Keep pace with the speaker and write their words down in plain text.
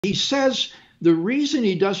he says the reason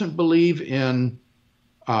he doesn't believe in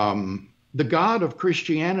the God of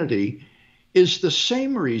Christianity is the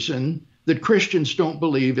same reason that Christians don't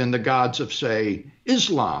believe in the gods of, say,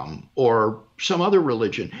 Islam or some other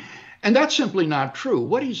religion. And that's simply not true.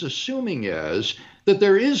 What he's assuming is that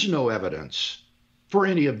there is no evidence for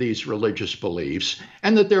any of these religious beliefs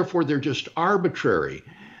and that therefore they're just arbitrary.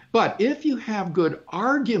 But if you have good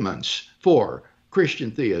arguments for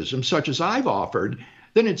Christian theism, such as I've offered,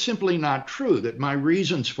 then it's simply not true that my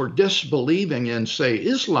reasons for disbelieving in, say,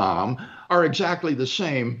 Islam are exactly the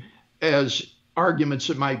same as arguments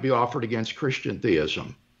that might be offered against Christian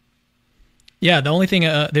theism. Yeah, the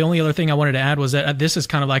only other thing I wanted to add was that this is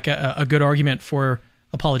kind of like a good argument for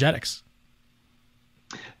apologetics.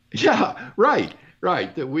 Yeah, right.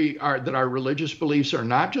 That our religious beliefs are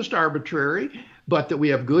not just arbitrary, but that we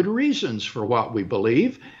have good reasons for what we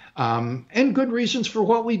believe, and good reasons for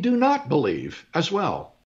what we do not believe as well.